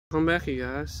Welcome back, you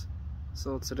guys.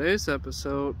 So today's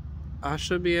episode, I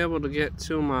should be able to get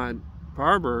to my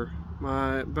barber.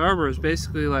 My barber is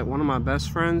basically like one of my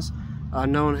best friends. I've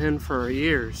known him for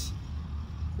years,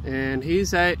 and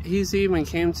he's even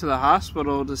came to the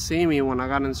hospital to see me when I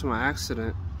got into my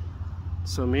accident.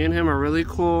 So me and him are really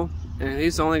cool, and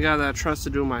he's the only guy that I trust to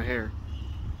do my hair.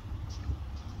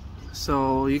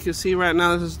 So you can see right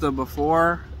now, this is the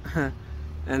before.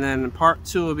 And then part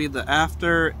 2 will be the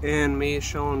after, and me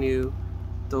showing you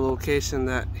the location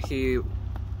that he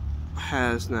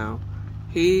has now.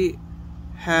 He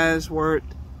has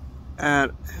worked at,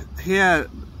 he had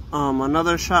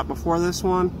another shop before this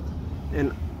one,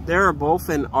 and they were both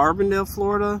in Arbondale,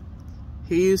 Florida.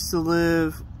 He used to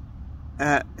live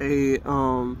at a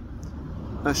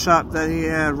shop that he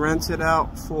had rented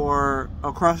out for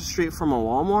across the street from a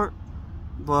Walmart,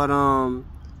 but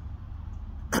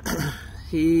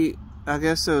I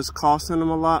guess it was costing him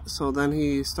a lot, so then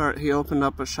he opened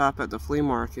up a shop at the flea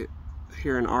market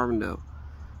here in Arbondale.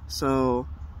 So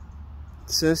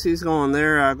since he's going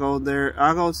there, I go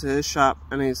to his shop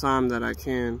anytime that I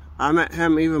can. I met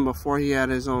him even before he had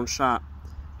his own shop.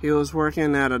 He was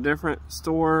working at a different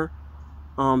store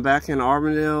back in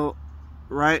Arbondale,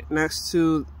 right next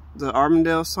to the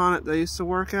Arbondale Sonic that I used to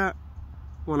work at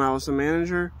when I was a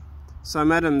manager. So I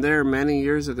met him there many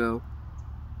years ago.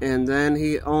 And then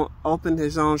he opened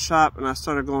his own shop, and I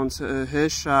started going to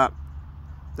his shop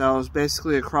that was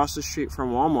basically across the street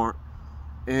from Walmart.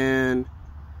 And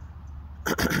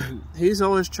he's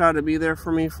always tried to be there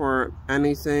for me for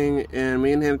anything, and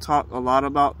me and him talked a lot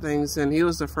about things. And he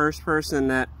was the first person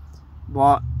that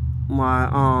bought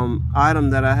my item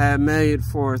that I had made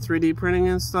for 3D printing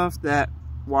and stuff, that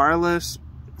wireless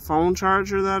phone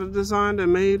charger that I designed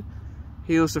and made.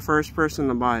 He was the first person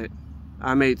to buy it.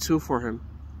 I made 2 for him.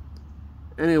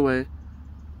 Anyway,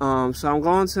 so I'm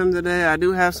going to him today. I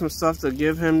do have some stuff to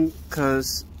give him,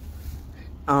 because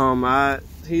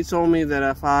he told me that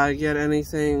if I get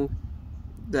anything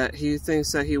that he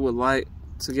thinks that he would like,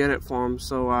 to get it for him.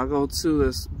 So I go to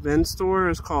this bin store.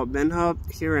 It's called Bin Hub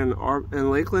here in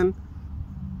Lakeland.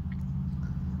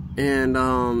 And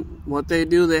what they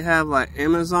do, they have like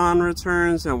Amazon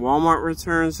returns and Walmart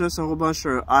returns, just a whole bunch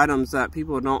of items that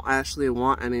people don't actually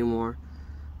want anymore.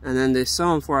 And then they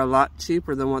sell them for a lot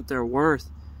cheaper than what they're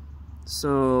worth.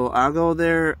 So I go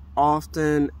there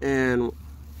often, and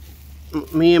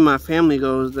me and my family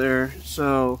goes there.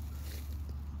 So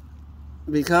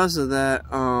because of that,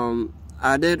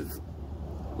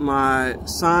 my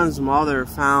son's mother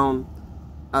found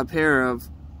a pair of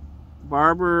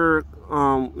barber,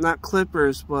 not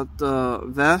clippers, but the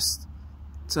vest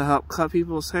to help cut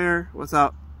people's hair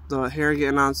without the hair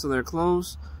getting onto their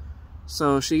clothes.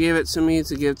 So she gave it to me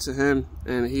to give to him,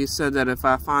 and he said that if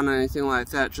I find anything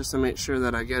like that, just to make sure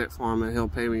that I get it for him, and he'll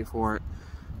pay me for it.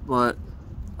 But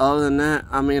other than that,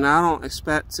 I mean, I don't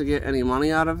expect to get any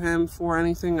money out of him for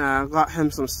anything. I got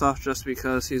him some stuff just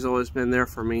because he's always been there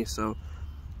for me, so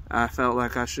I felt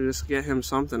like I should just get him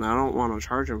something. I don't want to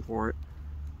charge him for it.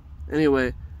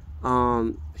 Anyway,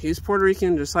 he's Puerto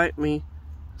Rican just like me,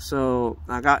 so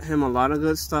I got him a lot of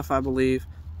good stuff, I believe,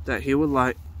 that he would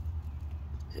like.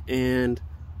 And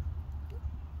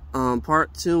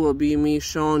part 2 will be me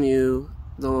showing you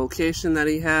the location that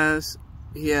he has.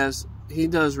 He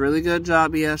does really good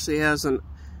job. He actually has an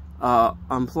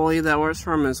employee that works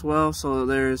for him as well. So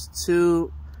there's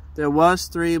 2. There was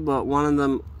 3, but one of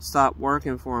them stopped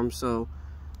working for him. So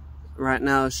right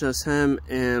now it's just him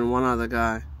and one other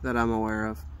guy that I'm aware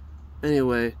of.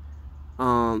 Anyway,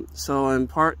 so in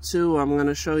part 2, I'm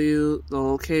gonna show you the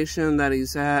location that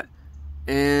he's at,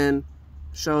 and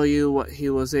show you what he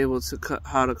was able to cut,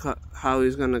 how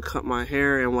he's going to cut my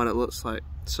hair, and what it looks like.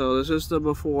 So this is the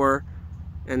before,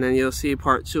 and then you'll see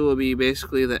part 2 will be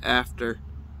basically the after.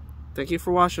 Thank you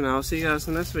for watching. I'll see you guys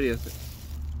in the next video.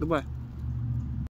 Goodbye.